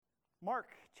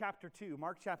Mark chapter 2.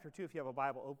 Mark chapter 2, if you have a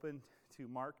Bible, open to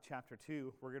Mark chapter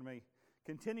 2. We're going to be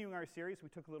continuing our series. We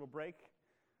took a little break,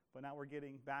 but now we're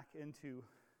getting back into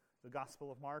the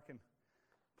Gospel of Mark and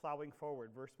plowing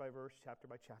forward, verse by verse, chapter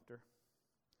by chapter.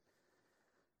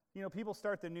 You know, people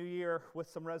start the new year with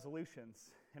some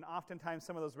resolutions, and oftentimes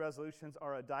some of those resolutions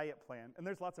are a diet plan, and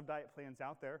there's lots of diet plans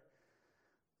out there.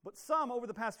 But some, over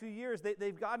the past few years,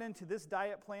 they've got into this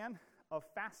diet plan of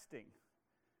fasting.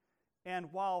 And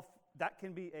while that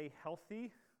can be a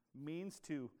healthy means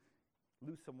to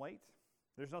lose some weight,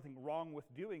 there's nothing wrong with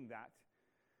doing that.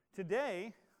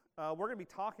 Today, we're going to be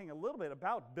talking a little bit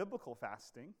about biblical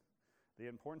fasting, the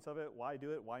importance of it, why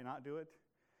do it, why not do it.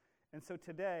 And so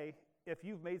today, if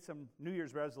you've made some New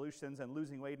Year's resolutions and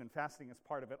losing weight and fasting is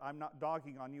part of it, I'm not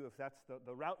dogging on you if that's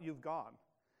the route you've gone.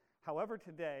 However,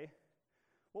 today,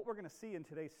 what we're going to see in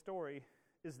today's story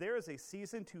is there is a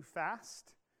season to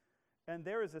fast and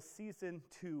there is a season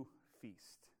to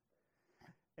feast.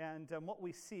 And what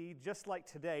we see, just like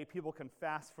today, people can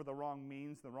fast for the wrong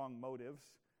means, the wrong motives.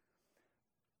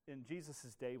 In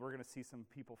Jesus' day, we're going to see some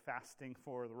people fasting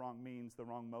for the wrong means, the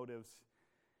wrong motives.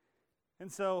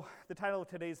 And so the title of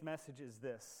today's message is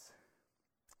this: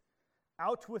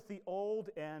 Out with the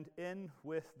old and in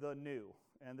with the new.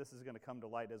 And this is going to come to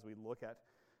light as we look at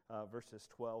verses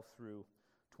 12 through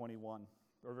 21,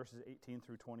 or verses 18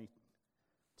 through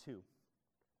 22.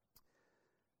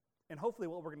 And hopefully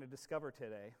what we're going to discover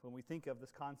today, when we think of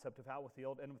this concept of out with the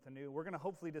old, in with the new, we're going to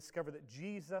hopefully discover that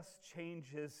Jesus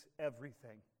changes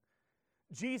everything.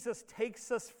 Jesus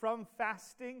takes us from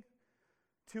fasting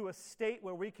to a state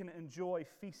where we can enjoy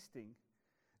feasting.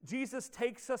 Jesus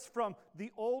takes us from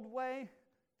the old way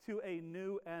to a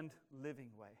new and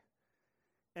living way.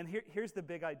 And here's the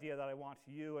big idea that I want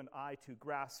you and I to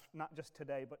grasp, not just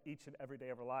today, but each and every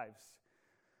day of our lives.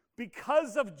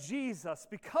 Because of Jesus,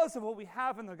 because of what we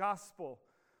have in the gospel,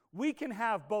 we can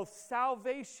have both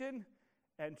salvation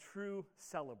and true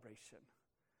celebration.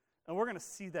 And we're going to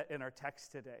see that in our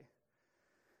text today.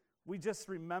 We just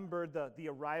remembered the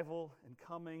arrival and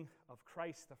coming of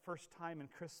Christ the first time in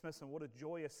Christmas, and what a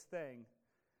joyous thing.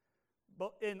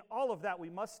 But in all of that, we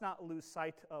must not lose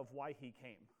sight of why he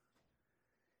came.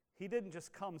 He didn't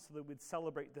just come so that we'd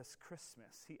celebrate this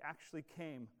Christmas. He actually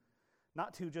came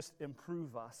not to just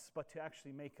improve us, but to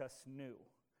actually make us new.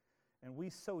 And we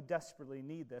so desperately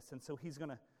need this, and so he's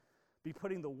going to be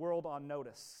putting the world on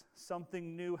notice.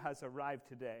 Something new has arrived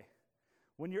today.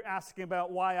 When you're asking about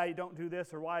why I don't do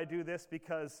this or why I do this,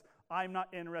 because I'm not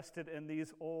interested in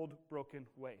these old broken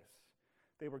ways.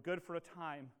 They were good for a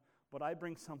time, but I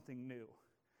bring something new.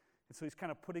 And so he's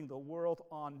kind of putting the world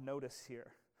on notice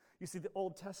here. You see, the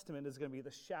Old Testament is going to be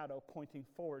the shadow pointing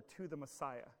forward to the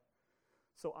Messiah.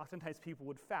 So oftentimes people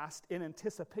would fast in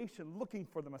anticipation, looking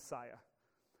for the Messiah.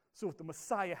 So if the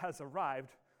Messiah has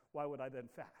arrived, why would I then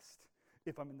fast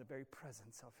if I'm in the very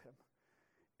presence of him?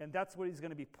 And that's what he's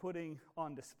going to be putting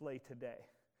on display today.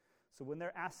 So when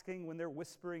they're asking, when they're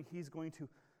whispering, he's going to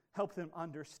help them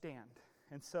understand.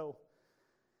 And so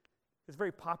it's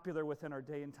very popular within our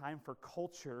day and time for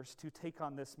cultures to take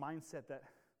on this mindset that,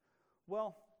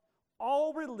 well,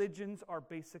 all religions are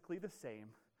basically the same,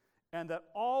 and that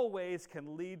all ways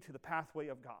can lead to the pathway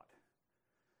of God.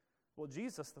 Well,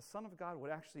 Jesus, the Son of God,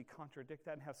 would actually contradict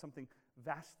that and have something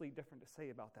vastly different to say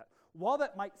about that. While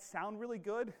that might sound really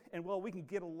good, and well, we can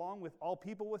get along with all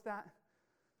people with that,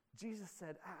 Jesus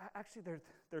said, actually,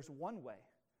 there's one way,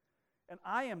 and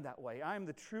I am that way. I am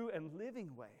the true and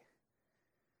living way.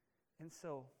 And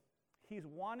so he's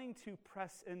wanting to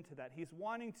press into that. He's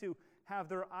wanting to have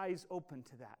their eyes open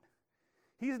to that.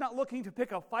 He's not looking to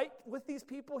pick a fight with these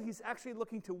people. He's actually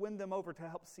looking to win them over to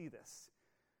help see this.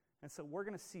 And so we're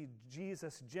going to see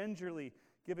Jesus gingerly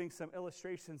giving some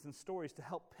illustrations and stories to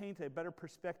help paint a better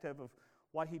perspective of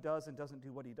why he does and doesn't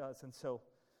do what he does. And so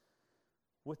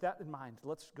with that in mind,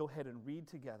 let's go ahead and read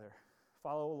together.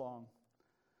 Follow along.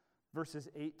 Verses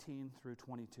 18 through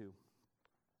 22.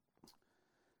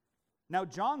 Now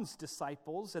John's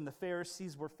disciples and the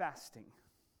Pharisees were fasting.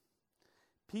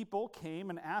 People came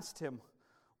and asked him,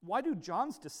 "Why do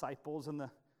John's disciples and the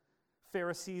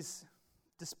Pharisees'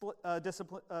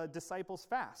 disciples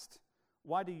fast?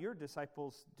 Why do your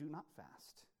disciples do not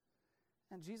fast?"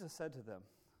 And Jesus said to them,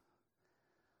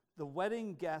 "The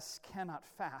wedding guests cannot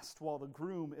fast while the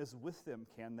groom is with them,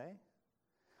 can they?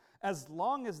 As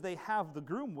long as they have the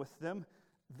groom with them,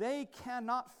 they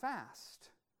cannot fast.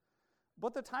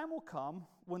 But the time will come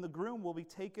when the groom will be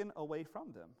taken away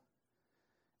from them,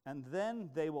 and then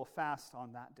they will fast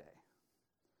on that day.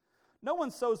 No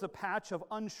one sews a patch of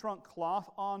unshrunk cloth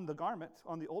on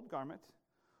the old garment.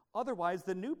 Otherwise,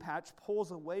 the new patch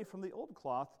pulls away from the old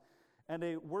cloth, and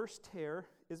a worse tear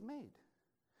is made.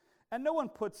 And no one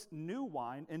puts new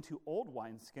wine into old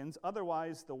wineskins,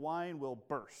 otherwise the wine will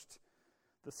burst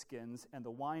the skins, and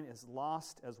the wine is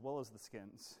lost as well as the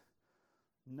skins.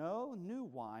 No new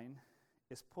wine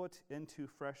is put into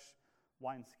fresh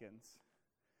wineskins.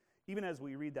 Even as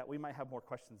we read that, we might have more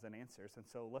questions than answers, and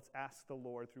so let's ask the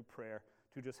Lord through prayer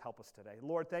to just help us today.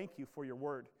 Lord, thank you for your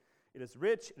word. It is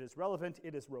rich, it is relevant,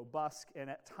 it is robust, and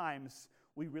at times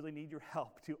we really need your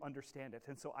help to understand it.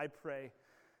 And so I pray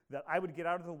that I would get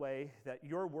out of the way, that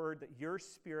your word, that your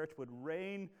spirit would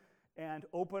reign and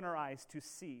open our eyes to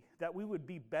see, that we would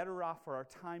be better off for our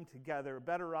time together,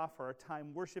 better off for our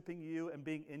time worshiping you and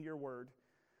being in your word.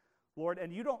 Lord,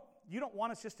 and you don't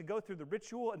want us just to go through the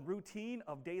ritual and routine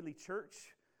of daily church.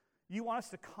 You want us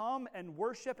to come and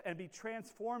worship and be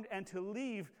transformed and to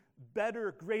leave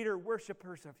better, greater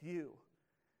worshipers of you.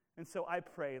 And so I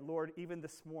pray, Lord, even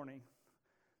this morning,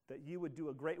 that you would do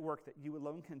a great work that you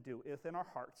alone can do within our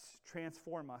hearts.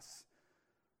 Transform us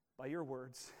by your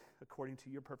words according to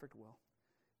your perfect will.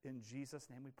 In Jesus'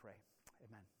 name we pray.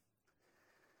 Amen.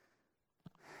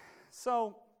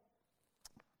 So,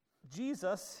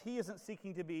 Jesus, he isn't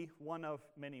seeking to be one of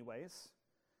many ways.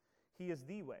 He is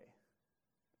the way.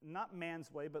 Not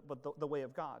man's way, but the way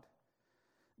of God.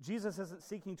 Jesus isn't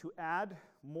seeking to add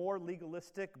more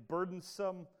legalistic,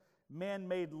 burdensome,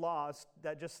 man-made laws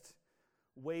that just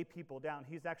weigh people down.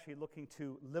 He's actually looking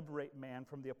to liberate man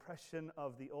from the oppression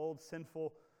of the old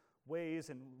sinful ways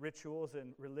and rituals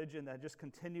and religion that just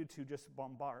continue to just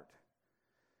bombard.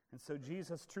 And so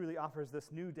Jesus truly offers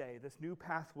this new day, this new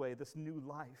pathway, this new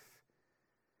life.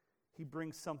 He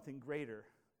brings something greater.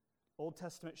 Old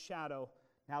Testament shadow,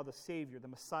 now the Savior, the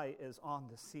Messiah, is on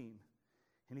the scene.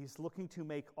 And he's looking to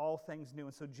make all things new.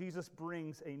 And so Jesus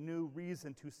brings a new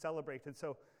reason to celebrate. And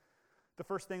so the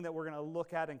first thing that we're going to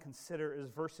look at and consider is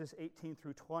verses 18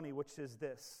 through 20, which is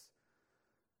this.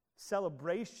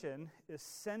 Celebration is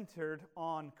centered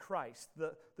on Christ.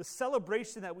 The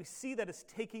celebration that we see that is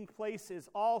taking place is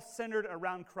all centered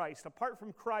around Christ. Apart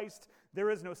from Christ, there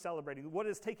is no celebrating. What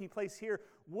is taking place here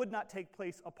would not take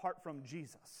place apart from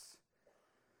Jesus.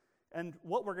 And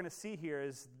what we're going to see here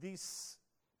is these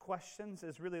questions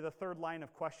is really the third line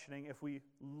of questioning. If we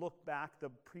look back the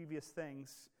previous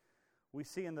things, we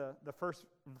see in the first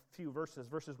few verses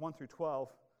 1 through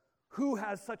 12, who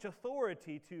has such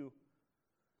authority to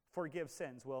forgive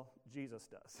sins? Well, Jesus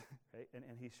does, right? And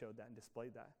he showed that and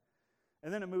displayed that.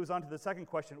 And then it moves on to the second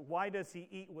question. Why does he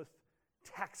eat with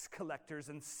tax collectors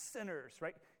and sinners,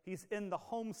 right? He's in the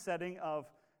home setting of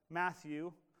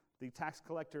Matthew, the tax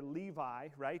collector Levi,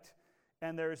 right?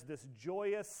 And there's this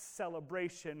joyous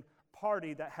celebration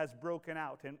party that has broken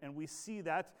out. And we see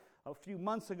that a few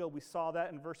months ago. We saw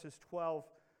that in verses 12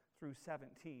 through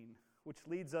 17, which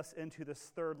leads us into this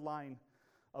third line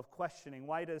of questioning.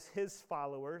 Why does his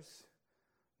followers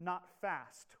not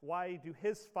fast? Why do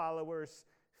his followers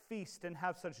feast and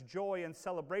have such joy and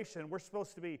celebration? We're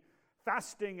supposed to be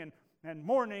fasting and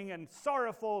mourning and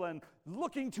sorrowful and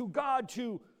looking to God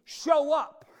to show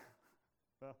up.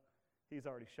 Well, he's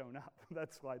already shown up.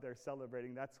 That's why they're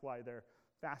celebrating. That's why they're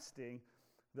fasting.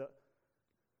 The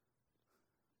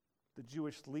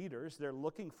Jewish leaders, they're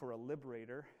looking for a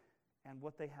liberator. And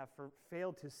what they have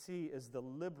failed to see is the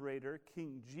liberator,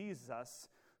 King Jesus,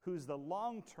 who's the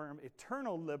long-term,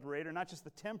 eternal liberator, not just the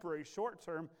temporary,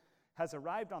 short-term, has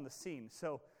arrived on the scene.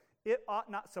 So it ought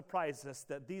not surprise us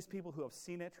that these people who have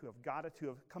seen it, who have got it, who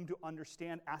have come to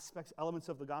understand aspects, elements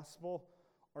of the gospel,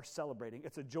 are celebrating.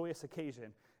 It's a joyous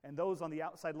occasion. And those on the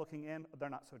outside looking in, they're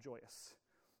not so joyous.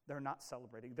 They're not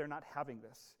celebrating. They're not having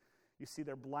this. You see,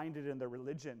 they're blinded in their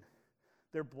religion.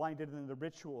 They're blinded in the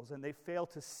rituals, and they fail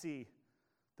to see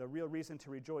the real reason to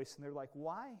rejoice. And they're like,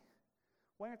 why?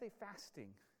 Why aren't they fasting?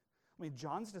 I mean,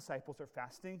 John's disciples are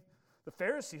fasting. The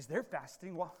Pharisees, they're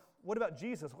fasting. Well, what about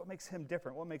Jesus? What makes him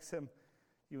different? What makes him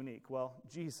unique? Well,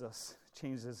 Jesus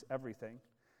changes everything.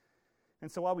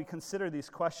 And so while we consider these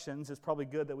questions, it's probably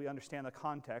good that we understand the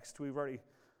context. We've already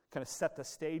kind of set the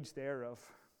stage there of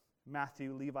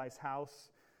Matthew, Levi's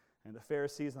house, and the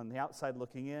Pharisees on the outside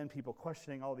looking in, people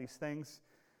questioning all these things.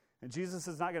 And Jesus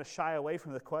is not going to shy away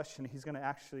from the question. He's going to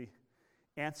actually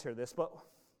answer this. But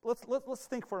let's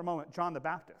think for a moment, John the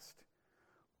Baptist.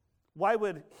 Why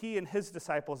would he and his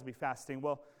disciples be fasting?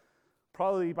 Well,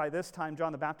 probably by this time,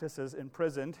 John the Baptist is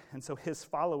imprisoned, and so his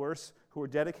followers, who are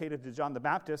dedicated to John the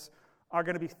Baptist, are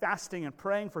going to be fasting and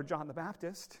praying for John the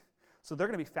Baptist. So they're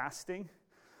going to be fasting.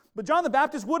 But John the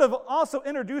Baptist would have also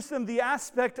introduced them the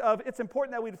aspect of it's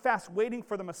important that we fast waiting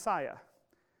for the Messiah.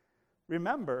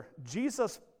 Remember,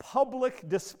 Jesus' public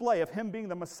display of him being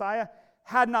the Messiah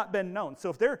had not been known. So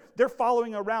if they're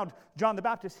following around John the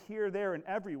Baptist here, there, and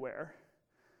everywhere,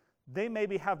 they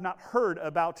maybe have not heard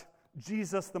about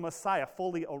Jesus the Messiah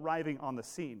fully arriving on the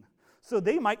scene. So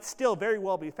they might still very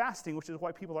well be fasting, which is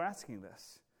why people are asking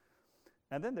this.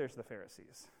 And then there's the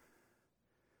Pharisees.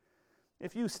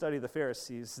 If you study the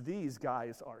Pharisees, these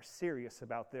guys are serious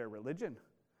about their religion.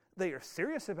 They are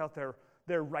serious about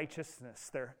their righteousness,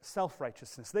 their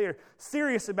self-righteousness. They are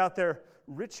serious about their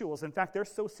rituals. In fact, they're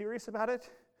so serious about it,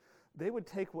 they would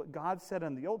take what God said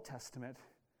in the Old Testament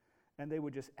and they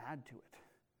would just add to it.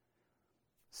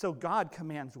 So God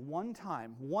commands one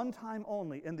time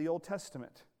only in the Old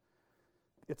Testament.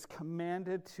 It's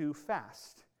commanded to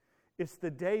fast. It's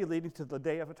the day leading to the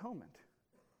Day of Atonement.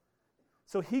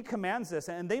 So he commands this,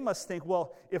 and they must think,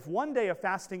 well, if one day of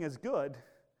fasting is good,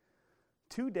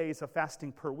 2 days of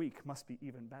fasting per week must be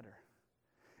even better.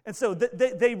 And so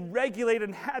they regulated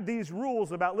and had these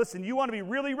rules about, listen, you want to be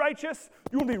really righteous?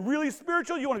 You want to be really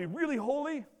spiritual? You want to be really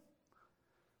holy?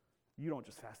 You don't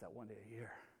just fast that one day a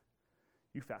year.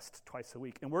 You fast twice a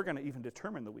week. And we're going to even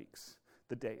determine the weeks,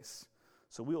 the days.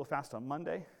 So we will fast on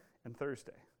Monday and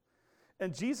Thursday.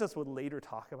 And Jesus would later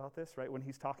talk about this, right, when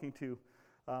he's talking to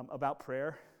about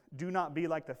prayer. Do not be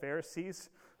like the Pharisees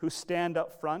who stand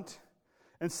up front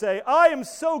and say, I am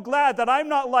so glad that I'm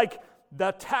not like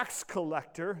the tax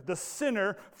collector, the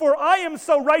sinner, for I am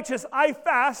so righteous, I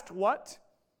fast, what?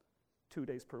 2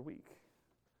 days per week.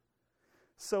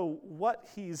 So what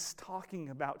he's talking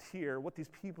about here, what these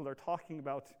people are talking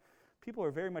about, people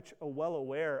are very much well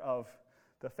aware of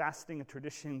the fasting and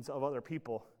traditions of other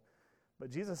people. But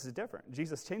Jesus is different.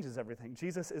 Jesus changes everything.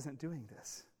 Jesus isn't doing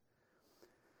this.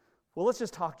 Well, let's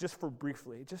just talk just for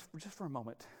briefly, just for a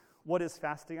moment. What is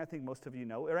fasting? I think most of you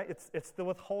know, right? It's the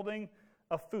withholding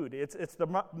of food. It's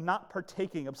the not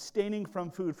partaking, abstaining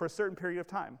from food for a certain period of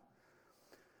time.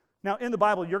 Now, in the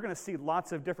Bible, you're going to see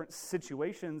lots of different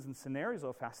situations and scenarios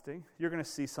of fasting. You're going to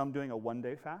see some doing a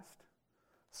 1-day fast,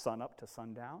 sun up to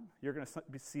sundown. You're going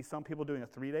to see some people doing a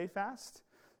 3-day fast.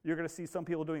 You're going to see some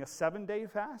people doing a 7-day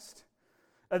fast.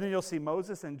 And then you'll see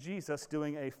Moses and Jesus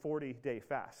doing a 40-day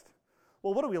fast.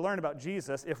 Well, what do we learn about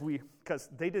Jesus because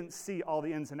they didn't see all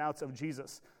the ins and outs of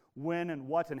Jesus, when and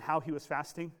what and how he was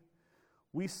fasting.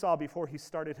 We saw before he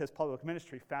started his public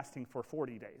ministry fasting for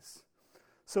 40 days.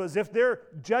 So as if they're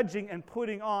judging and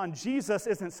putting on, Jesus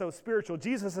isn't so spiritual,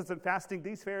 Jesus isn't fasting.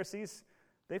 These Pharisees,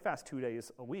 they fast 2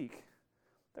 days a week.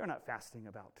 They're not fasting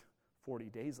about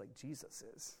 40 days like Jesus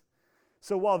is.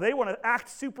 So while they want to act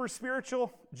super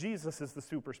spiritual, Jesus is the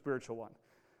super spiritual one.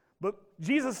 But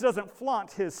Jesus doesn't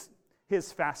flaunt his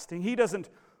fasting. He doesn't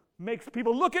make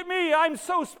people, look at me, I'm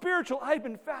so spiritual. I've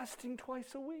been fasting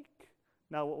twice a week.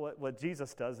 Now what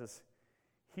Jesus does is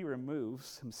he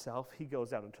removes himself. He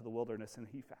goes out into the wilderness and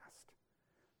he fasts.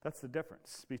 That's the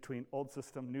difference between old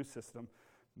system, new system,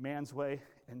 man's way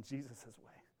and Jesus'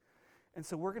 way. And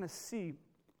so we're going to see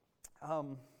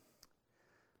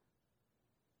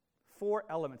 4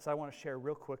 elements I want to share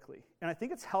real quickly. And I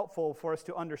think it's helpful for us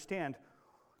to understand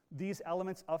these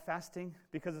elements of fasting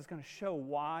because it's going to show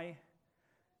why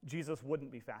Jesus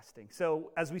wouldn't be fasting.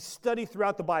 So as we study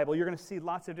throughout the Bible, you're going to see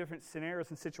lots of different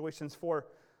scenarios and situations for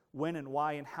when and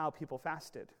why and how people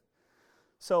fasted.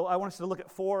 So I want us to look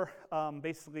at 4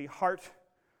 basically heart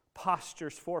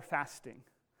postures for fasting.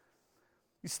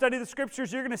 You study the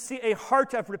scriptures, you're going to see a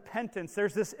heart of repentance.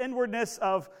 There's this inwardness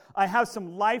of, I have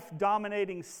some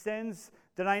life-dominating sins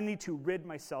that I need to rid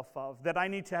myself of, that I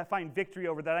need to find victory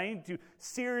over, that I need to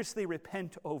seriously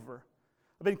repent over.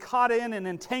 I've been caught in and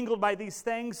entangled by these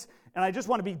things, and I just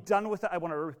want to be done with it. I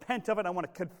want to repent of it. I want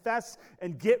to confess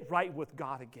and get right with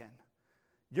God again.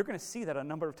 You're going to see that a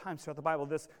number of times throughout the Bible,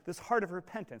 this heart of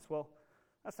repentance. Well,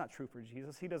 that's not true for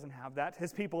Jesus. He doesn't have that.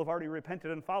 His people have already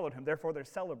repented and followed him. Therefore, they're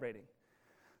celebrating.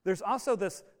 There's also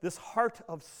this heart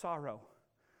of sorrow.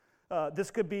 This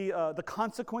could be the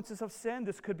consequences of sin.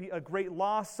 This could be a great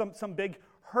loss, some big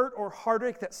hurt or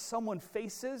heartache that someone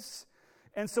faces.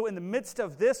 And so in the midst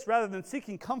of this, rather than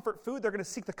seeking comfort food, they're going to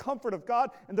seek the comfort of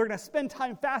God, and they're going to spend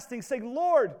time fasting, saying,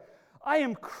 Lord, I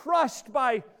am crushed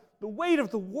by the weight of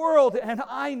the world, and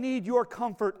I need your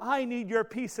comfort. I need your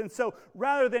peace. And so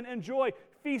rather than enjoy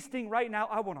feasting right now,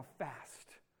 I want to fast.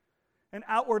 And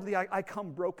outwardly, I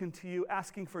come broken to you,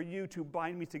 asking for you to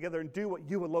bind me together and do what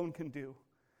you alone can do.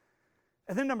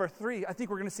 And then number 3, I think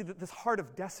we're going to see that this heart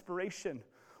of desperation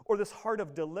or this heart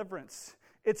of deliverance.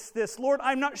 It's this, Lord,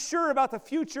 I'm not sure about the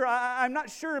future. I'm not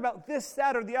sure about this,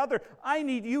 that, or the other. I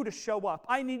need you to show up.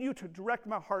 I need you to direct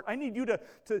my heart. I need you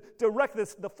to direct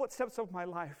the footsteps of my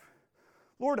life.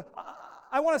 Lord,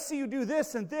 I want to see you do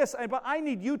this and this, but I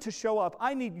need you to show up.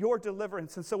 I need your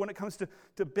deliverance. And so when it comes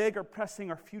to big or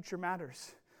pressing or future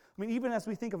matters, I mean, even as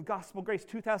we think of Gospel Grace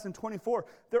 2024,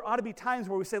 there ought to be times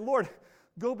where we say, Lord,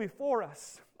 go before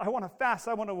us. I want to fast.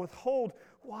 I want to withhold.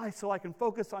 Why? So I can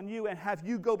focus on you and have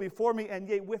you go before me and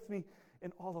yea with me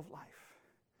in all of life.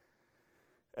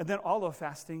 And then all of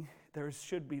fasting, there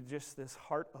should be just this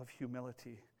heart of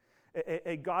humility,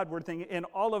 a Godward thing. In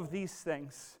all of these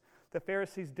things, the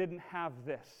Pharisees didn't have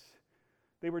this.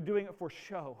 They were doing it for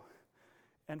show.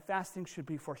 And fasting should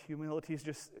be for humility. It's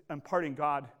just imparting,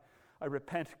 God, I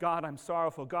repent. God, I'm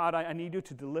sorrowful. God, I need you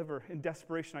to deliver. In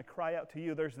desperation, I cry out to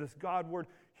you. There's this Godward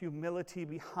humility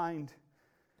behind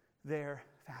their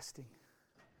fasting.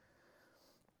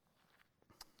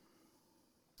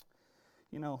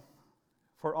 You know,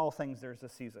 for all things there's a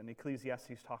season.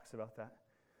 Ecclesiastes talks about that.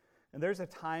 And there's a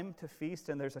time to feast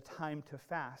and there's a time to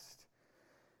fast.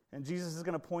 And Jesus is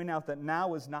going to point out that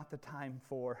now is not the time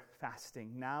for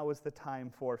fasting. Now is the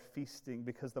time for feasting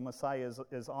because the Messiah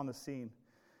is on the scene.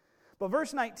 But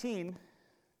verse 19,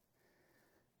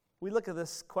 we look at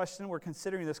this question, we're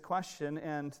considering this question,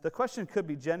 and the question could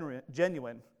be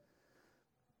genuine,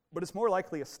 but it's more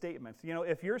likely a statement. You know,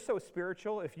 if you're so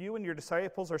spiritual, if you and your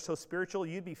disciples are so spiritual,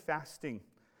 you'd be fasting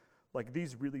like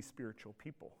these really spiritual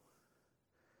people.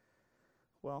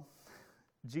 Well,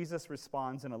 Jesus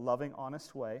responds in a loving,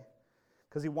 honest way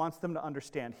because he wants them to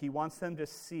understand. He wants them to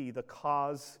see the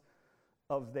cause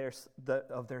of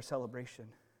their celebration.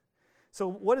 So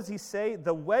what does he say?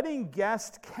 The wedding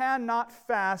guest cannot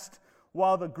fast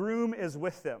while the groom is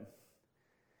with them.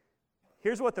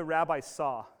 Here's what the rabbis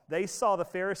saw. They saw the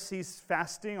Pharisees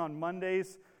fasting on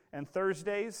Mondays and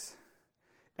Thursdays,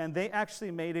 and they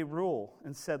actually made a rule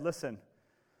and said, listen,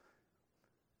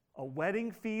 a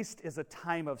wedding feast is a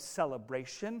time of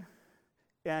celebration,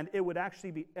 and it would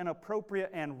actually be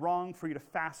inappropriate and wrong for you to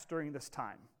fast during this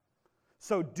time.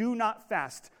 So do not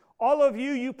fast. All of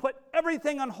you, you put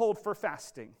everything on hold for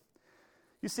fasting.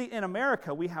 You see, in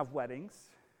America, we have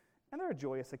weddings, and they're a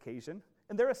joyous occasion,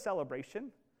 and they're a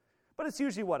celebration. But it's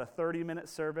usually, a 30-minute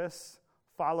service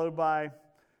followed by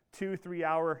 2-3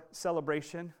 hour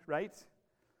celebration, right?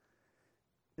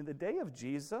 In the day of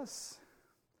Jesus,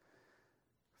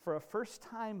 for a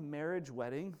first-time marriage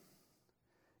wedding,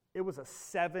 it was a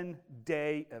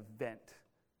 7-day event.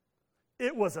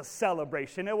 It was a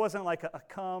celebration. It wasn't like a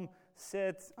come,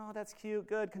 sit, oh, that's cute,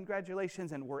 good,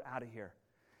 congratulations, and we're out of here.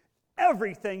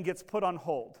 Everything gets put on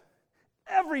hold.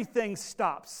 Everything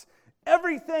stops.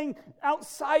 Everything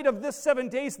outside of this 7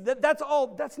 days,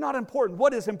 that's not important.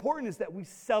 What is important is that we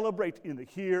celebrate in the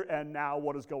here and now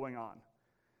what is going on.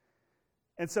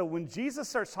 And so when Jesus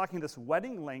starts talking this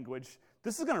wedding language,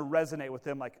 this is going to resonate with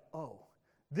them like, oh,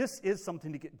 this is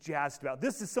something to get jazzed about.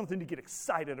 This is something to get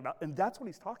excited about. And that's what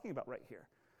he's talking about right here.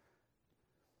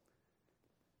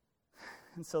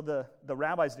 And so the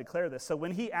rabbis declare this. So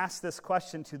when he asks this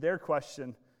question to their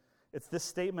question, it's this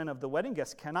statement of the wedding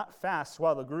guests cannot fast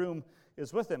while the groom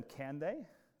is with them. Can they?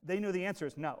 They knew the answer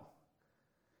is no.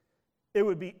 It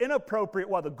would be inappropriate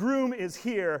while the groom is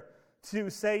here to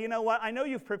say, you know what, I know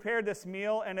you've prepared this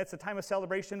meal and it's a time of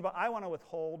celebration, but I want to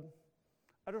withhold.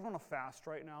 I just want to fast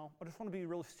right now. I just want to be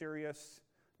really serious.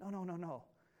 No.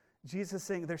 Jesus is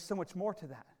saying there's so much more to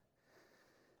that.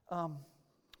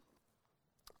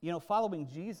 Following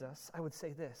Jesus, I would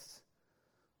say this,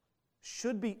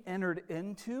 should be entered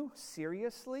into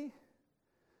seriously,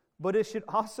 but it should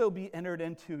also be entered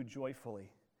into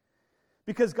joyfully.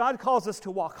 Because God calls us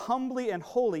to walk humbly and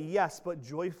holy, yes, but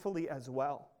joyfully as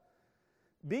well.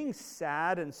 Being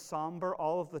sad and somber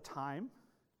all of the time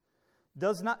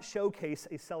does not showcase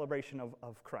a celebration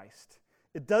of Christ.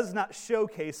 It does not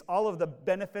showcase all of the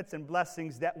benefits and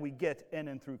blessings that we get in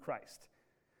and through Christ.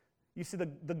 You see,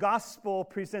 the gospel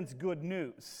presents good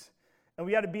news. And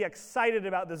we ought to be excited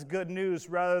about this good news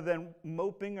rather than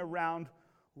moping around,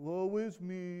 woe is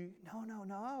me.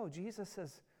 No. Jesus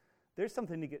says there's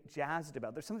something to get jazzed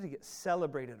about. There's something to get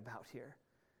celebrated about here.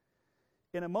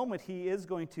 In a moment, he is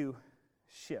going to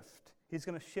shift. He's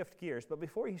going to shift gears. But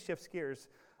before he shifts gears,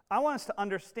 I want us to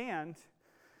understand,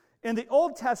 in the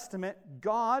Old Testament,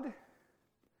 God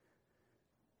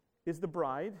is the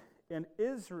bride, and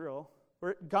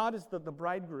God is the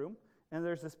bridegroom, and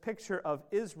there's this picture of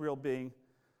Israel being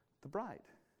the bride.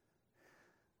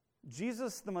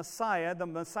 Jesus, the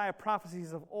Messiah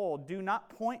prophecies of old do not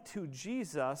point to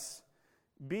Jesus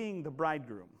being the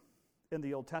bridegroom in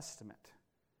the Old Testament.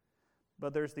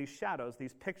 But there's these shadows,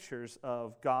 these pictures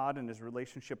of God and his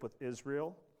relationship with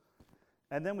Israel.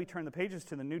 And then we turn the pages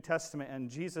to the New Testament, and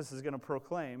Jesus is going to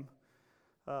proclaim,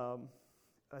 I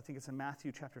think it's in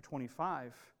Matthew chapter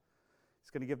 25, He's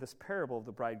going to give this parable of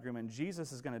the bridegroom, and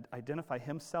Jesus is going to identify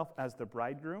himself as the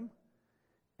bridegroom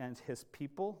and his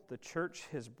people, the church,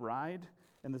 his bride,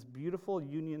 and this beautiful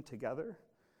union together.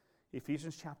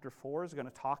 Ephesians chapter 4 is going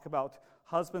to talk about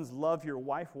husbands, love your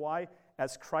wife. Why?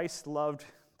 As Christ loved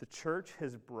the church,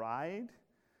 his bride.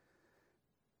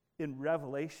 In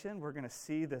Revelation, we're going to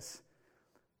see this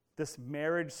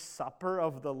marriage supper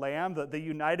of the Lamb, the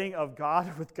uniting of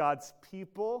God with God's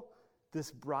people,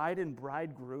 this bride and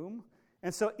bridegroom.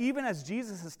 And so even as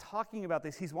Jesus is talking about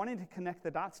this, he's wanting to connect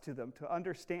the dots to them, to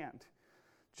understand.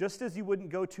 Just as you wouldn't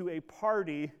go to a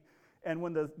party and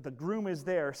when the groom is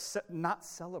there, not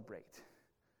celebrate.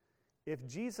 If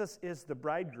Jesus is the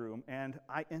bridegroom and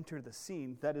I enter the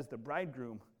scene, that is the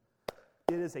bridegroom,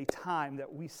 it is a time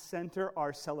that we center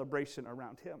our celebration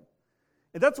around him.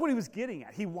 And that's what he was getting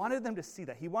at. He wanted them to see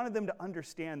that. He wanted them to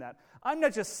understand that. I'm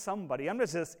not just somebody. I'm not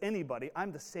just anybody.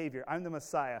 I'm the Savior. I'm the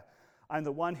Messiah. I'm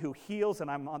the one who heals,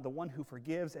 and I'm the one who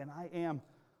forgives, and I am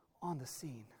on the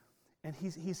scene. And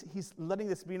he's letting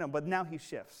this be known, but now he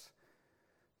shifts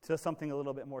to something a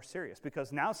little bit more serious,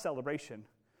 because now celebration,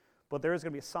 but there is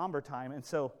going to be a somber time. And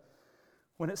so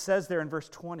when it says there in verse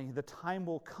 20, the time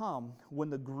will come when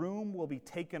the groom will be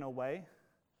taken away,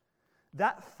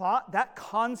 that thought, that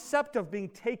concept of being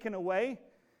taken away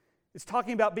is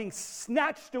talking about being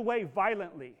snatched away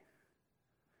violently.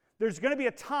 There's going to be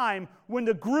a time when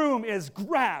the groom is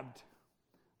grabbed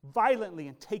violently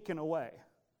and taken away.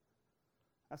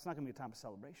 That's not going to be a time of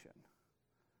celebration.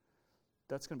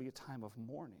 That's going to be a time of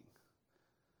mourning,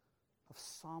 of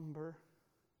somber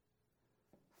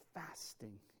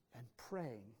fasting and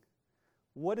praying.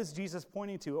 What is Jesus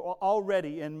pointing to?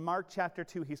 Already in Mark chapter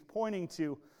 2, he's pointing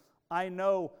to, I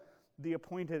know the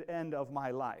appointed end of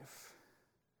my life.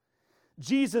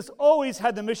 Jesus always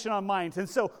had the mission on mind. And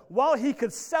so while he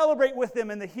could celebrate with them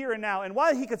in the here and now, and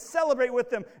while he could celebrate with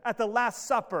them at the Last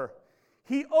Supper,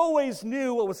 he always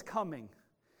knew what was coming.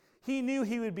 He knew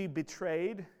he would be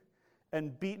betrayed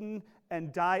and beaten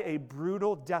and die a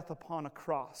brutal death upon a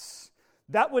cross.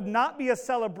 That would not be a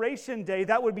celebration day.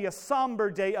 That would be a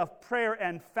somber day of prayer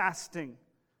and fasting.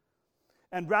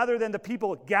 And rather than the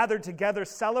people gathered together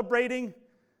celebrating,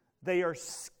 they are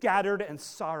scattered and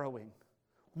sorrowing.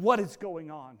 What is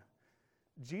going on?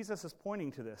 Jesus is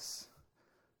pointing to this.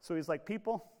 So he's like,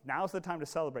 people, now's the time to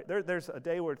celebrate. There's a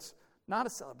day where it's not a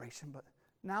celebration, but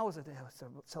now is a day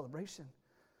of celebration.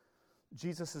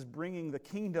 Jesus is bringing the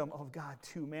kingdom of God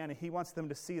to man, and he wants them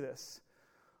to see this.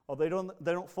 Although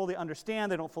they don't fully understand,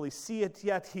 they don't fully see it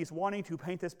yet, he's wanting to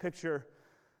paint this picture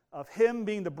of him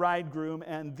being the bridegroom,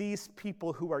 and these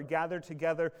people who are gathered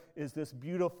together is this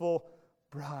beautiful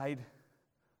bride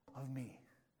of me.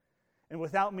 And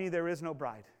without me, there is no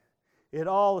bride. It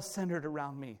all is centered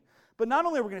around me. But not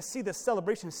only are we going to see this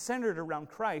celebration centered around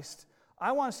Christ,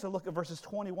 I want us to look at verses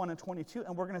 21 and 22,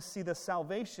 and we're going to see the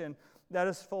salvation that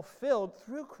is fulfilled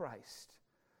through Christ.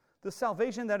 The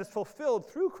salvation that is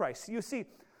fulfilled through Christ. You see,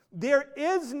 there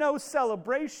is no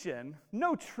celebration,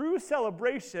 no true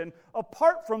celebration,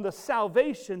 apart from the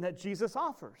salvation that Jesus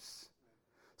offers.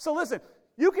 So listen,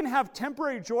 you can have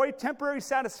temporary joy, temporary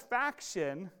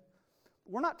satisfaction.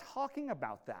 We're not talking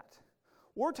about that.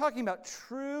 We're talking about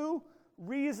true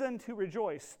reason to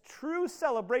rejoice, true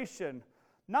celebration,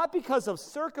 not because of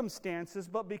circumstances,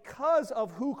 but because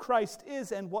of who Christ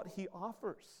is and what he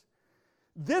offers.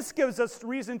 This gives us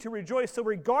reason to rejoice. So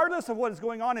regardless of what is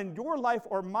going on in your life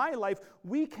or my life,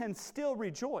 we can still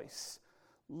rejoice.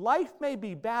 Life may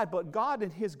be bad, but God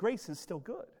and his grace is still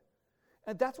good.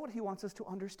 And that's what he wants us to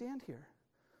understand here.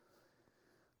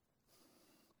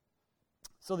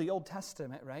 So the Old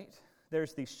Testament, right?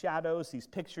 There's these shadows, these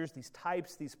pictures, these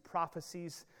types, these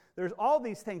prophecies. There's all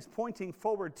these things pointing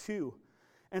forward to.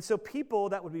 And so people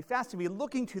that would be fasting would be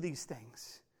looking to these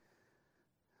things.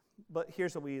 But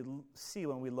here's what we see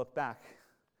when we look back.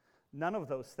 None of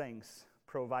those things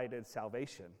provided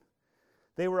salvation.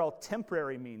 They were all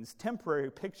temporary means,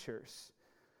 temporary pictures.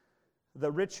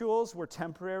 The rituals were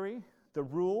temporary. The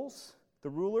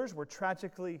rulers were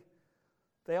tragically,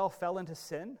 they all fell into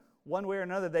sin. One way or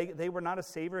another, they were not a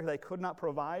savior. They could not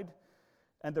provide.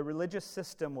 And the religious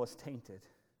system was tainted.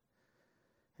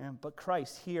 But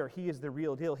Christ here, he is the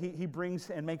real deal. He brings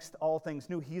and makes all things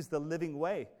new. He's the living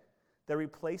way that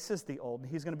replaces the old.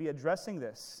 He's going to be addressing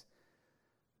this.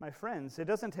 My friends, it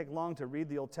doesn't take long to read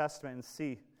the Old Testament and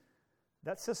see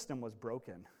that system was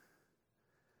broken.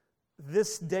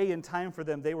 This day and time for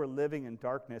them, they were living in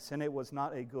darkness, and it was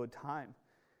not a good time.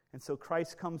 And so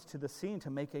Christ comes to the scene to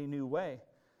make a new way.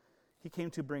 He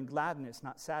came to bring gladness,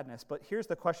 not sadness. But here's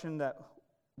the question that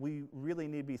we really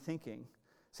need to be thinking.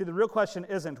 See, the real question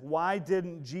isn't, why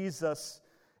didn't Jesus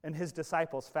and his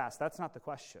disciples fast? That's not the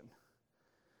question.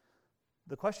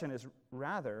 The question is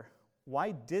rather,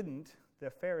 why didn't the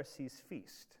Pharisees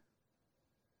feast?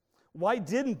 Why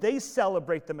didn't they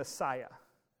celebrate the Messiah?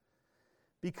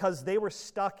 Because they were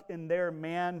stuck in their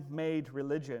man-made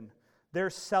religion, their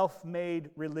self-made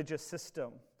religious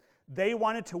system. They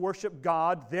wanted to worship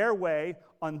God their way,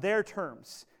 on their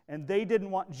terms, and they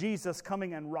didn't want Jesus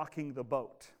coming and rocking the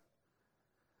boat.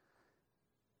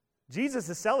 Jesus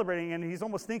is celebrating, and he's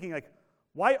almost thinking, like,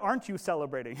 why aren't you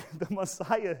celebrating? The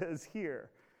Messiah is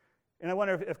here. And I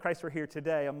wonder if Christ were here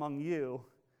today among you,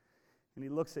 and he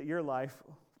looks at your life,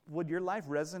 would your life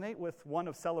resonate with one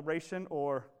of celebration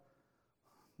or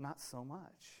not so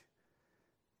much?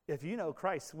 If you know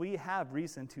Christ, we have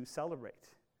reason to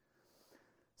celebrate.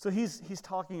 So he's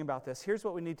talking about this. Here's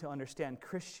what we need to understand.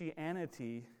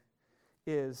 Christianity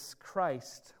is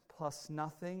Christ plus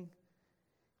nothing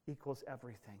equals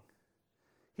everything.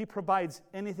 He provides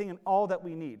anything and all that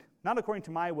we need, not according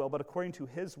to my will, but according to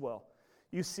his will.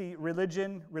 You see,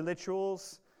 religion,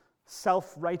 rituals,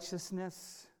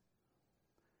 self-righteousness,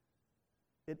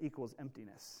 it equals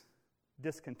emptiness,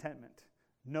 discontentment,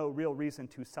 no real reason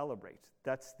to celebrate.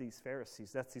 That's these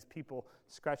Pharisees. That's these people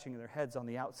scratching their heads on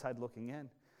the outside looking in.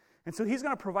 And so he's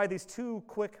going to provide these two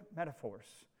quick metaphors.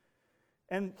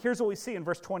 And here's what we see in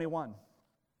verse 21.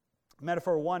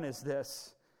 Metaphor 1 is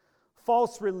this: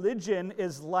 false religion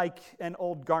is like an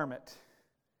old garment.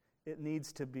 It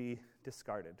needs to be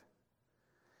discarded.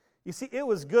 You see, it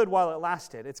was good while it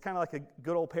lasted. It's kind of like a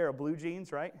good old pair of blue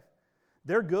jeans, right?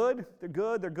 They're good,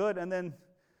 and then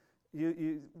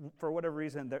you for whatever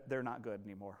reason, they're not good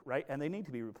anymore, right? And they need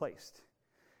to be replaced.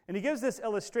 And he gives this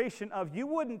illustration of you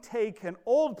wouldn't take an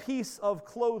old piece of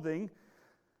clothing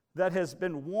that has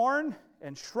been worn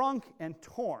and shrunk and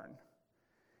torn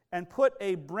and put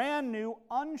a brand new,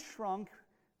 unshrunk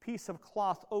piece of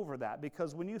cloth over that,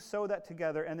 because when you sew that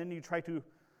together and then you try to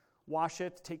wash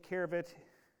it, take care of it,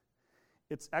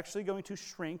 it's actually going to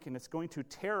shrink and it's going to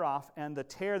tear off, and the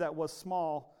tear that was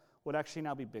small would actually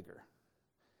now be bigger.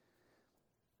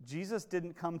 Jesus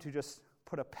didn't come to just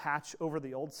put a patch over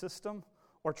the old system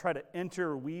or try to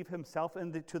interweave himself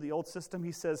into the old system.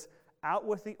 He says, out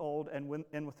with the old and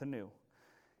in with the new.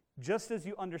 Just as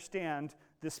you understand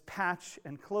this patch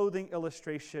and clothing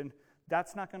illustration,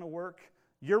 that's not going to work.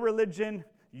 Your religion,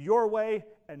 your way,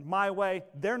 and my way,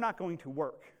 they're not going to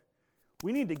work.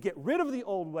 We need to get rid of the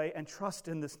old way and trust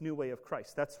in this new way of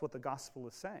Christ. That's what the gospel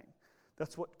is saying.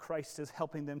 That's what Christ is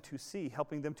helping them to see,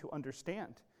 helping them to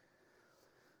understand.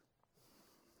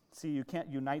 See, you can't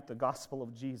unite the gospel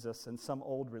of Jesus and some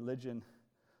old religion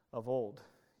of old.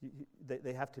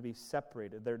 They have to be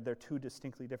separated. They're two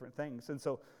distinctly different things. And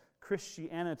so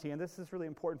Christianity, and this is really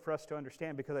important for us to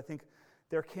understand, because I think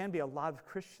there can be a lot of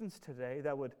Christians today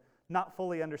that would not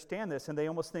fully understand this, and they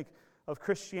almost think of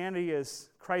Christianity as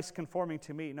Christ conforming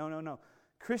to me. No.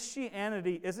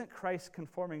 Christianity isn't Christ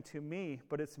conforming to me,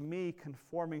 but it's me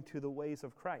conforming to the ways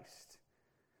of Christ.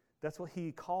 That's what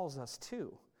he calls us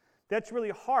to. That's really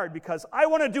hard because I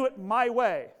want to do it my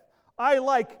way. I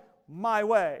like my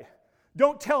way.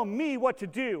 Don't tell me what to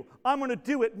do. I'm going to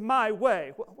do it my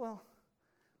way. Well,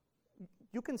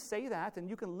 you can say that and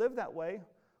you can live that way,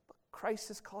 but Christ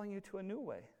is calling you to a new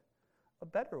way, a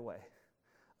better way,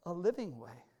 a living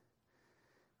way.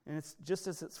 And it's just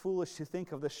as it's foolish to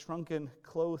think of the shrunken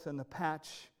cloth and the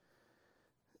patch,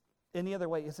 any other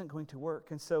way isn't going to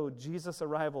work. And so Jesus'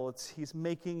 arrival, he's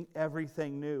making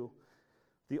everything new.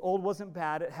 The old wasn't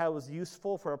bad. It was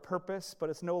useful for a purpose, but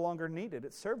it's no longer needed.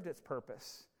 It served its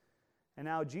purpose. And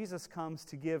now Jesus comes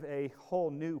to give a whole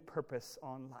new purpose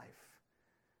on life.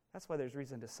 That's why there's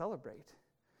reason to celebrate.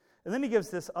 And then he gives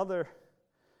this other,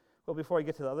 well, before I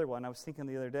get to the other one, I was thinking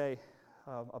the other day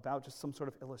about just some sort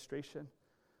of illustration.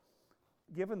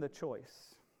 Given the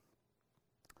choice,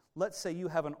 let's say you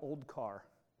have an old car.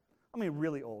 I mean,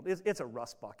 really old. It's a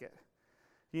rust bucket.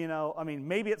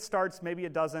 Maybe it starts, maybe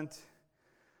it doesn't.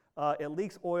 It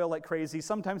leaks oil like crazy.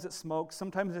 Sometimes it smokes,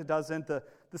 sometimes it doesn't. The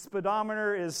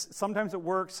speedometer is, sometimes it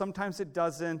works, sometimes it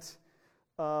doesn't.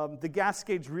 The gas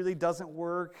gauge really doesn't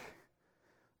work.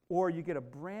 Or you get a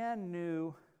brand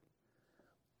new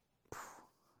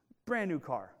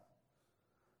car.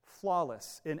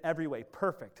 Flawless in every way,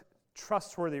 perfect,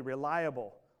 trustworthy,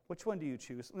 reliable. Which one do you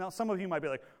choose? Now, some of you might be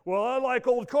like, well, I like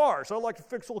old cars. I like to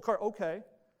fix old cars. Okay.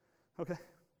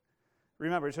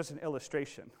 Remember, it's just an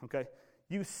illustration, okay?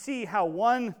 You see how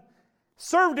one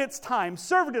served its time,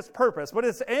 served its purpose, but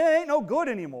it ain't no good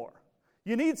anymore.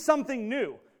 You need something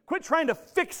new. Quit trying to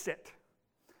fix it.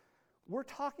 We're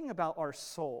talking about our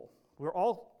soul. We're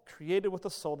all created with a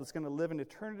soul that's going to live in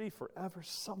eternity forever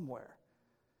somewhere.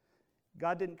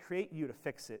 God didn't create you to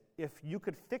fix it. If you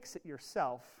could fix it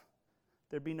yourself,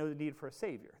 there'd be no need for a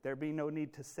Savior. There'd be no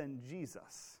need to send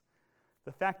Jesus.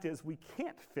 The fact is, we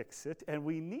can't fix it, and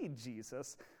we need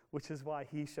Jesus, which is why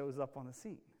he shows up on the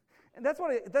scene. And that's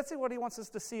what he wants us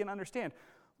to see and understand.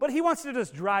 But he wants to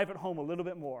just drive it home a little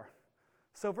bit more.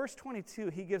 So verse 22,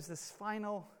 he gives this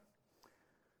final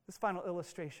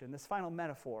illustration, this final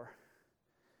metaphor.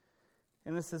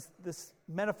 And this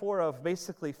metaphor of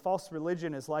basically false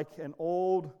religion is like an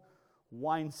old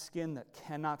wineskin that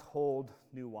cannot hold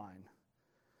new wine.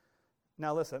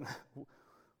 Now listen,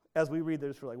 as we read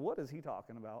this, we're like, what is he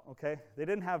talking about? Okay? They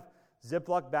didn't have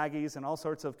Ziploc baggies and all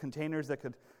sorts of containers that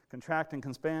could contract and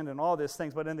expand and all these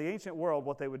things. But in the ancient world,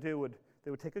 what they would do they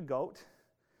would take a goat,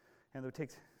 and they would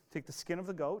take the skin of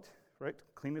the goat, right?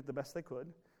 Clean it the best they could.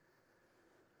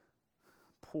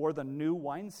 Pour the new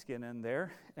wineskin in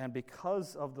there, and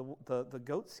because of the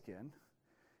goat skin,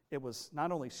 it was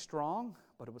not only strong,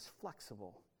 but it was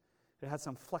flexible. It had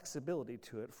some flexibility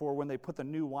to it, for when they put the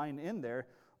new wine in there,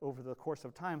 over the course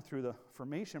of time, through the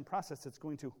fermentation process, it's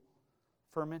going to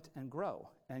ferment and grow,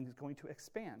 and it's going to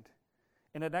expand.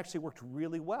 And it actually worked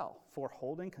really well for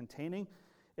holding, containing,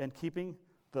 and keeping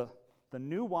the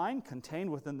new wine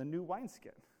contained within the new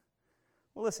wineskin.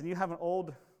 Well, listen, you have an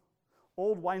old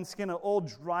wineskin, an old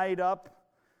dried up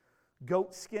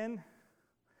goat skin.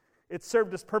 It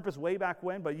served its purpose way back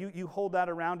when, but you hold that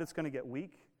around, it's going to get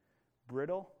weak,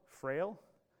 brittle, frail.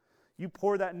 You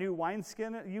pour that new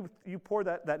wineskin, you pour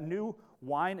that new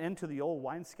wine into the old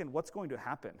wineskin, what's going to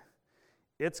happen?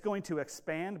 It's going to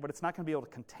expand, but it's not going to be able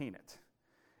to contain it.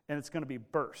 And it's going to be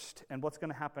burst. And what's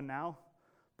going to happen now?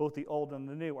 Both the old and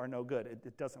the new are no good.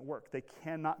 It doesn't work. They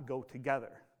cannot go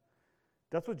together.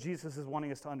 That's what Jesus is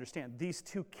wanting us to understand. These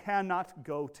two cannot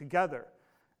go together.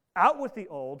 Out with the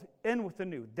old, in with the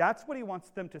new. That's what he wants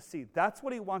them to see. That's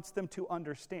what he wants them to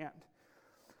understand.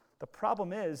 The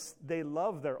problem is they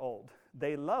love their old.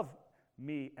 They love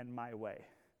me and my way.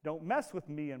 Don't mess with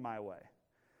me and my way.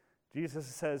 Jesus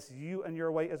says, you and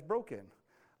your way is broken.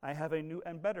 I have a new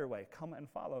and better way. Come and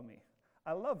follow me.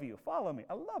 I love you. Follow me.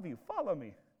 I love you. Follow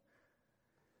me.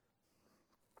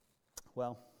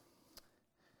 Well,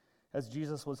 as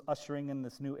Jesus was ushering in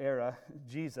this new era,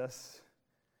 Jesus,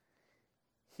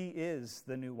 he is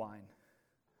the new wine.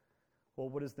 Well,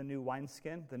 what is the new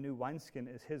wineskin? The new wineskin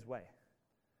is his way.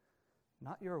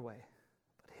 Not your way,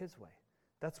 but his way.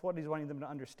 That's what he's wanting them to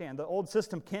understand. The old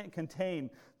system can't contain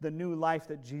the new life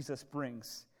that Jesus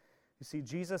brings. You see,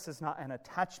 Jesus is not an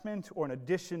attachment or an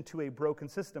addition to a broken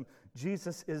system.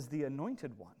 Jesus is the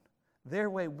anointed one. Their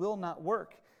way will not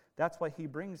work. That's why he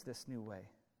brings this new way.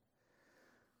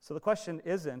 So the question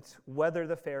isn't whether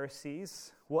the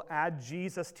Pharisees will add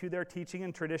Jesus to their teaching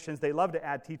and traditions. They love to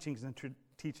add teachings and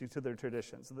teachings to their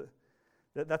traditions.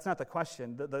 That's not the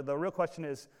question. The real question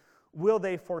is, will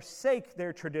they forsake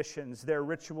their traditions, their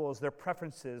rituals, their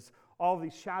preferences, all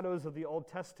these shadows of the Old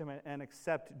Testament, and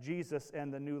accept Jesus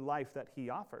and the new life that he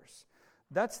offers?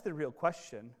 That's the real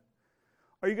question.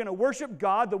 Are you going to worship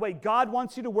God the way God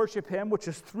wants you to worship him, which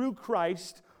is through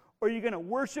Christ, or are you going to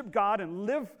worship God and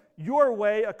live your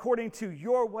way according to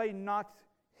your way, not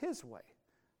his way?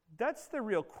 That's the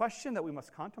real question that we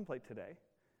must contemplate today.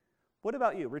 What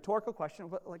about you? Rhetorical question.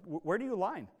 Where do you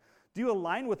align? Do you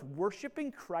align with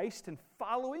worshiping Christ and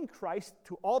following Christ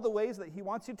to all the ways that he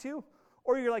wants you to?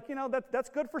 Or you're like, that's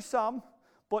good for some,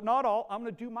 but not all. I'm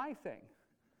going to do my thing.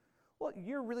 Well,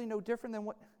 you're really no different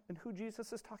than who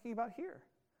Jesus is talking about here.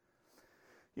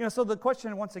 So the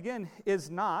question, once again, is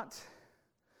not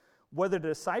whether the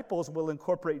disciples will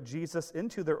incorporate Jesus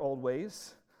into their old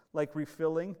ways, like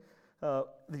refilling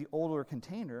the older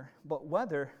container, but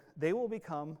whether they will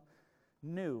become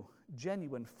new,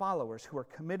 genuine followers who are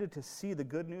committed to see the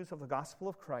good news of the gospel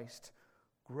of Christ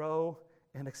grow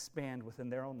and expand within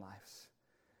their own lives,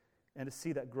 and to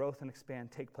see that growth and expand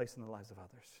take place in the lives of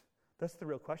others. That's the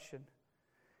real question.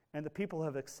 And the people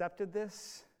have accepted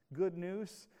this good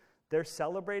news. They're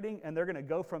celebrating, and they're going to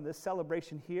go from this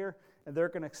celebration here, and they're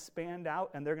going to expand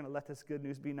out, and they're going to let this good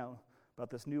news be known about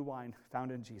this new wine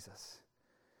found in Jesus.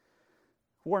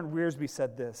 Warren Wiersbe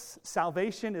said this: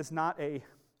 salvation is not a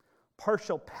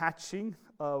partial patching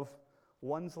of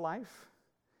one's life.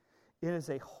 It is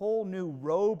a whole new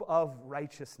robe of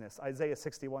righteousness. Isaiah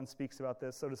 61 speaks about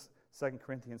this, so does 2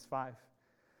 Corinthians 5.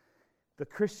 The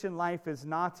Christian life is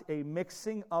not a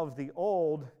mixing of the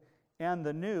old and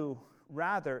the new.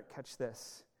 Rather, catch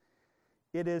this,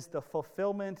 it is the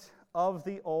fulfillment of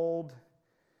the old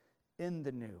in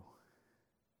the new.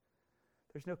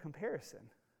 There's no comparison.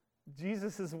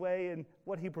 Jesus' way and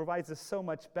what he provides is so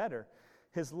much better.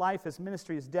 His life, his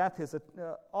ministry, his death,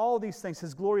 all these things,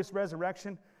 his glorious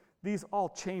resurrection, These all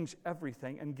change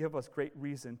everything and give us great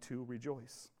reason to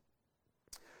rejoice.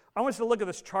 I want you to look at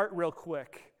this chart real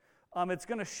quick. It's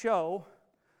going to show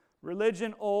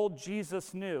religion old,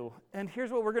 Jesus new. And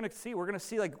here's what we're going to see. We're going to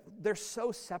see like they're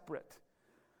so separate.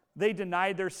 They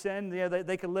denied their sin.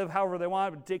 They could live however they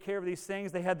wanted, take care of these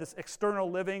things. They had this external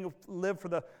living, live for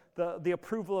the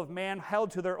approval of man,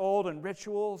 held to their old and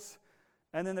rituals.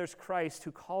 And then there's Christ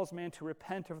who calls man to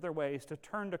repent of their ways, to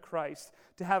turn to Christ,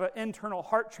 to have an internal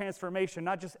heart transformation,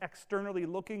 not just externally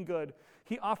looking good.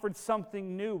 He offered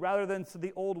something new rather than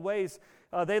the old ways.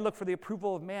 They look for the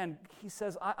approval of man. He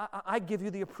says, I give you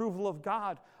the approval of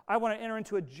God. I want to enter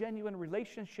into a genuine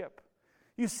relationship.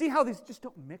 You see how these just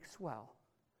don't mix well.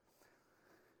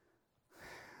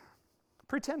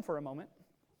 Pretend for a moment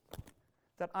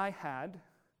that I had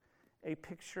a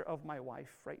picture of my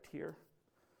wife right here.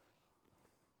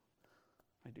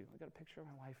 I do. I got a picture of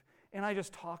my wife. And I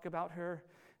just talk about her.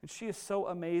 And she is so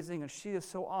amazing. And she is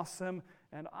so awesome.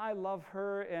 And I love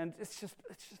her. And it's just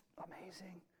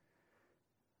amazing.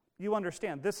 You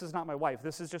understand, this is not my wife.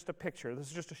 This is just a picture. This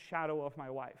is just a shadow of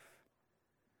my wife.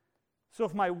 So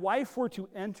if my wife were to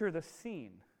enter the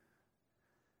scene,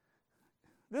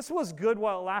 this was good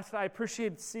while it lasted. I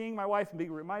appreciated seeing my wife and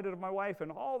being reminded of my wife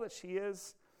and all that she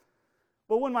is.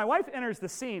 But when my wife enters the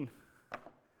scene,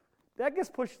 that gets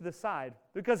pushed to the side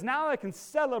because now I can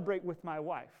celebrate with my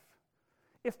wife.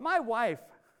 If my wife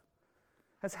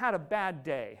has had a bad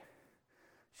day,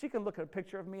 she can look at a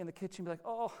picture of me in the kitchen and be like,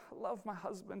 oh, I love my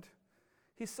husband.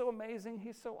 He's so amazing.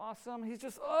 He's so awesome. He's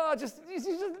great. I just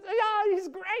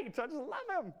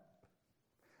love him.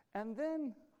 And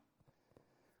then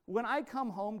when I come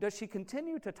home, does she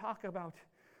continue to talk about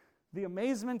the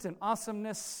amazement and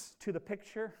awesomeness to the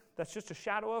picture that's just a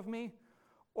shadow of me?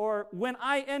 Or when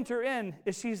I enter in,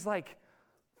 is she's like,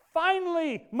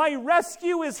 finally, my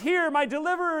rescue is here. My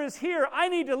deliverer is here. I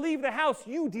need to leave the house.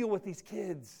 You deal with these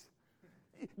kids.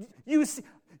 You see,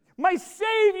 my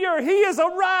Savior, He has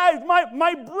arrived.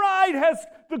 My bride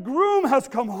the groom has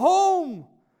come home.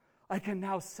 I can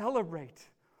now celebrate.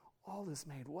 All is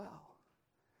made well.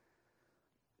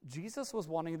 Jesus was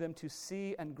wanting them to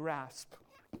see and grasp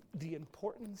the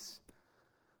importance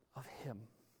of Him.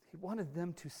 He wanted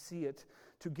them to see it,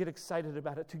 to get excited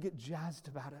about it, to get jazzed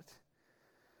about it.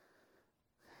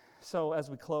 So as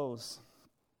we close,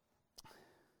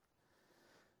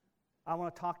 I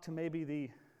want to talk to maybe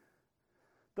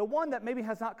the one that maybe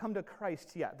has not come to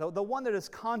Christ yet, the one that is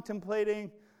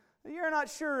contemplating, you're not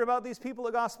sure about these people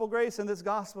of Gospel Grace and this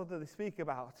gospel that they speak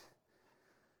about.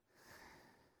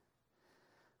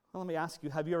 Well, let me ask you,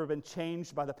 have you ever been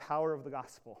changed by the power of the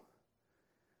gospel?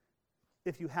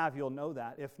 If you have, you'll know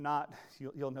that. If not,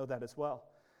 you'll know that as well.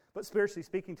 But spiritually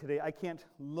speaking today, I can't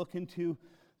look into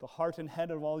the heart and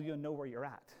head of all of you and know where you're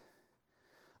at.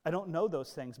 I don't know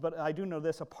those things, but I do know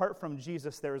this. Apart from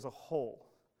Jesus, there is a hole.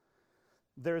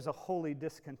 There is a holy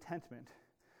discontentment.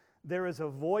 There is a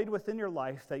void within your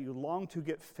life that you long to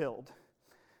get filled.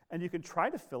 And you can try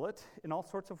to fill it in all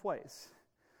sorts of ways.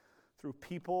 Through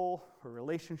people or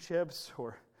relationships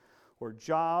or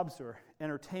jobs or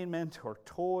entertainment or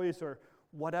toys or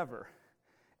whatever.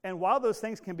 And while those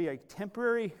things can be a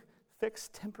temporary fix,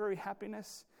 temporary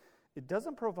happiness, it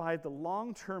doesn't provide the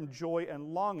long-term joy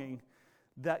and longing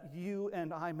that you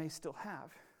and I may still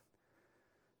have.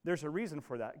 There's a reason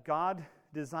for that. God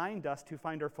designed us to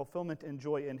find our fulfillment and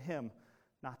joy in Him,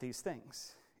 not these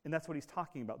things. And that's what He's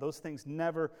talking about. Those things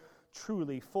never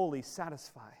truly, fully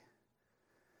satisfy.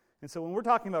 And so when we're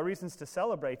talking about reasons to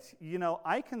celebrate,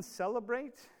 I can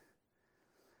celebrate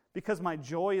because my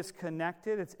joy is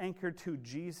connected, it's anchored to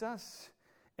Jesus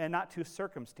and not to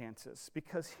circumstances.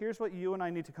 Because here's what you and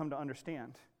I need to come to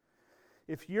understand.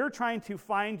 If you're trying to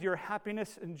find your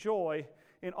happiness and joy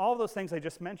in all those things I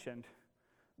just mentioned,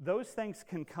 those things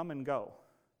can come and go.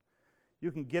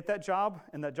 You can get that job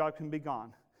and that job can be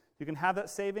gone. You can have that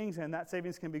savings and that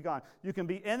savings can be gone. You can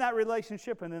be in that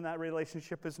relationship and then that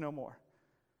relationship is no more.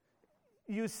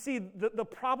 You see, the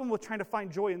problem with trying to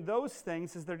find joy in those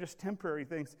things is they're just temporary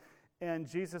things. And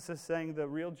Jesus is saying the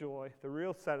real joy, the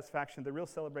real satisfaction, the real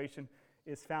celebration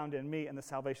is found in me and the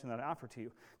salvation that I offer to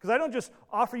you. Because I don't just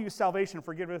offer you salvation and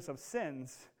forgiveness of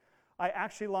sins. I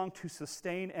actually long to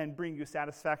sustain and bring you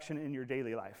satisfaction in your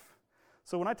daily life.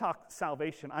 So when I talk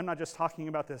salvation, I'm not just talking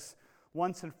about this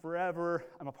once and forever.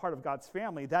 I'm a part of God's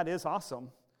family. That is awesome.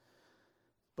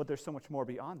 But there's so much more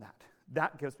beyond that.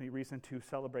 That gives me reason to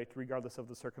celebrate regardless of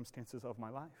the circumstances of my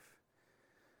life.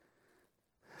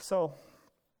 So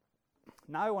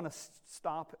now I want to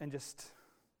stop and just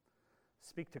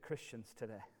speak to Christians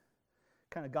today.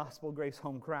 Kind of Gospel Grace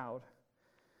home crowd.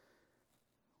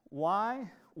 Why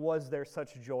was there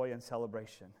such joy and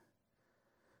celebration?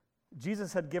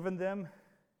 Jesus had given them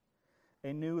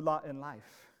a new lot in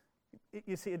life.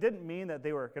 You see, it didn't mean that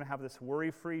they were going to have this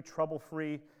worry-free,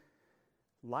 trouble-free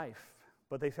life,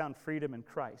 but they found freedom in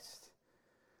Christ.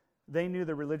 They knew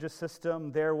the religious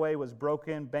system, their way, was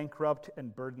broken, bankrupt,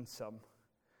 and burdensome.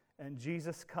 And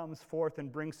Jesus comes forth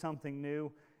and brings something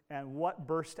new, and what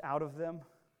burst out of them?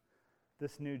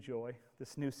 This new joy,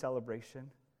 this new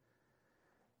celebration.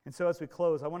 And so as we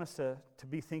close, I want us to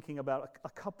be thinking about a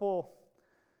couple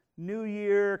New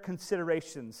Year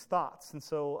considerations, thoughts. And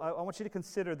so I want you to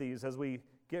consider these as we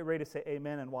get ready to say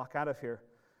amen and walk out of here.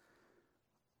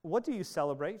 What do you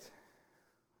celebrate?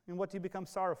 And what do you become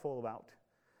sorrowful about?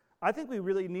 I think we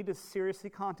really need to seriously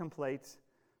contemplate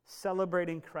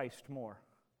celebrating Christ more.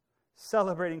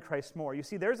 Celebrating Christ more. You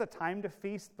see, there's a time to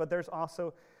feast, but there's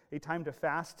also a time to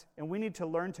fast. And we need to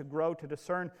learn to grow, to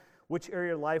discern which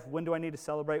area of life, when do I need to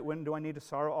celebrate, when do I need to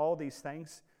sorrow, all these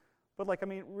things. But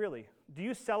really, do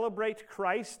you celebrate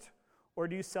Christ, or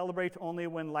do you celebrate only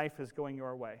when life is going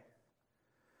your way?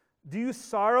 Do you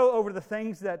sorrow over the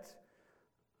things that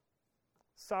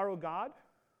sorrow God,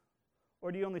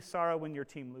 or do you only sorrow when your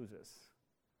team loses?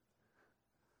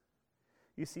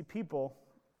 You see, people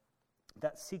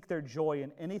that seek their joy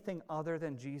in anything other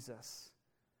than Jesus,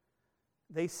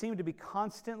 they seem to be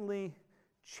constantly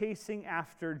chasing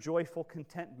after joyful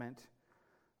contentment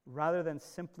rather than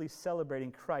simply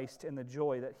celebrating Christ and the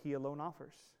joy that He alone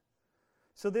offers.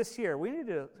 So this year, we need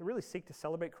to really seek to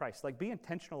celebrate Christ. Be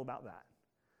intentional about that.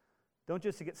 Don't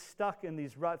just get stuck in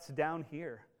these ruts down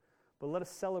here, but let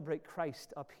us celebrate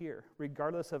Christ up here,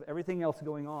 regardless of everything else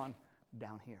going on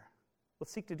down here.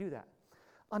 Let's seek to do that.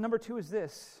 Number 2 is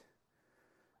this.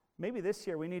 Maybe this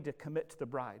year we need to commit to the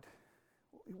bride.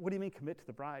 What do you mean commit to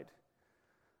the bride?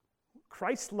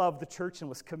 Christ loved the church and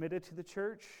was committed to the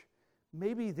church.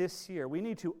 Maybe this year we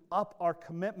need to up our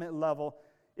commitment level.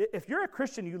 If you're a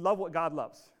Christian, you love what God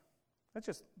loves. That's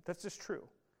just true.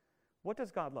 What does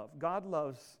God love? God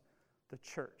loves the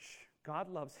church. God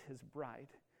loves His bride.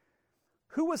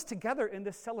 Who was together in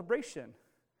this celebration?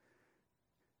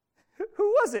 Who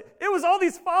was it? It was all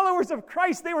these followers of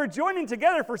Christ. They were joining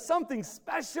together for something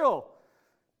special,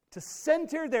 to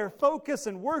center their focus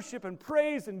and worship and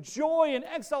praise and joy and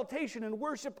exaltation and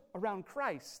worship around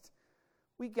Christ.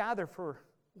 We gather for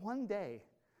one day,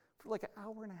 for an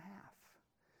hour and a half.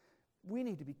 We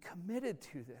need to be committed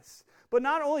to this. But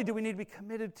not only do we need to be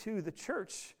committed to the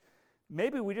church,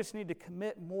 maybe we just need to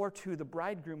commit more to the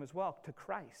bridegroom as well, to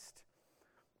Christ.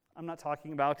 I'm not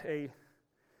talking about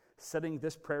setting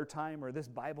this prayer time or this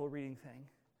Bible reading thing,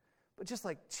 but just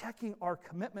checking our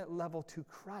commitment level to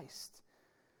Christ.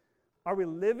 Are we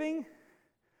living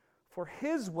for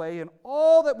His way in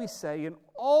all that we say, in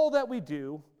all that we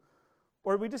do,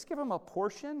 or we just give Him a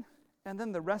portion, and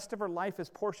then the rest of our life is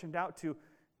portioned out to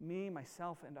me,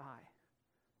 myself, and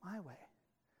I, my way?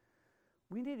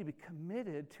 We need to be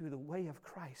committed to the way of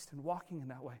Christ and walking in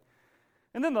that way.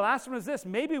 And then the last one is this.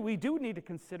 Maybe we do need to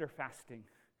consider fasting.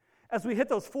 As we hit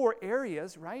those 4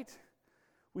 areas, right?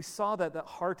 We saw that the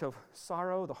heart of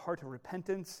sorrow, the heart of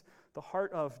repentance, the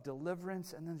heart of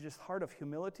deliverance, and then just heart of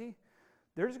humility.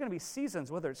 There's going to be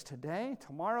seasons, whether it's today,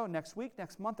 tomorrow, next week,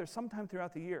 next month, or sometime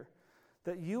throughout the year,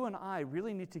 that you and I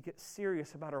really need to get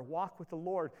serious about our walk with the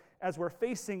Lord as we're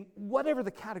facing whatever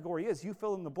the category is. You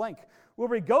fill in the blank. Where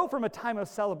we go from a time of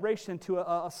celebration to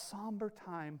a somber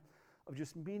time of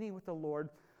just meeting with the Lord,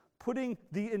 putting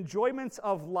the enjoyments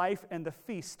of life and the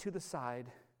feast to the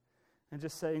side, and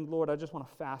just saying, Lord, I just want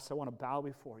to fast. I want to bow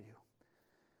before you.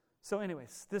 So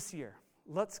anyways, this year,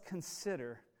 let's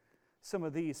consider some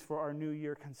of these for our New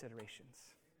Year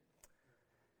considerations.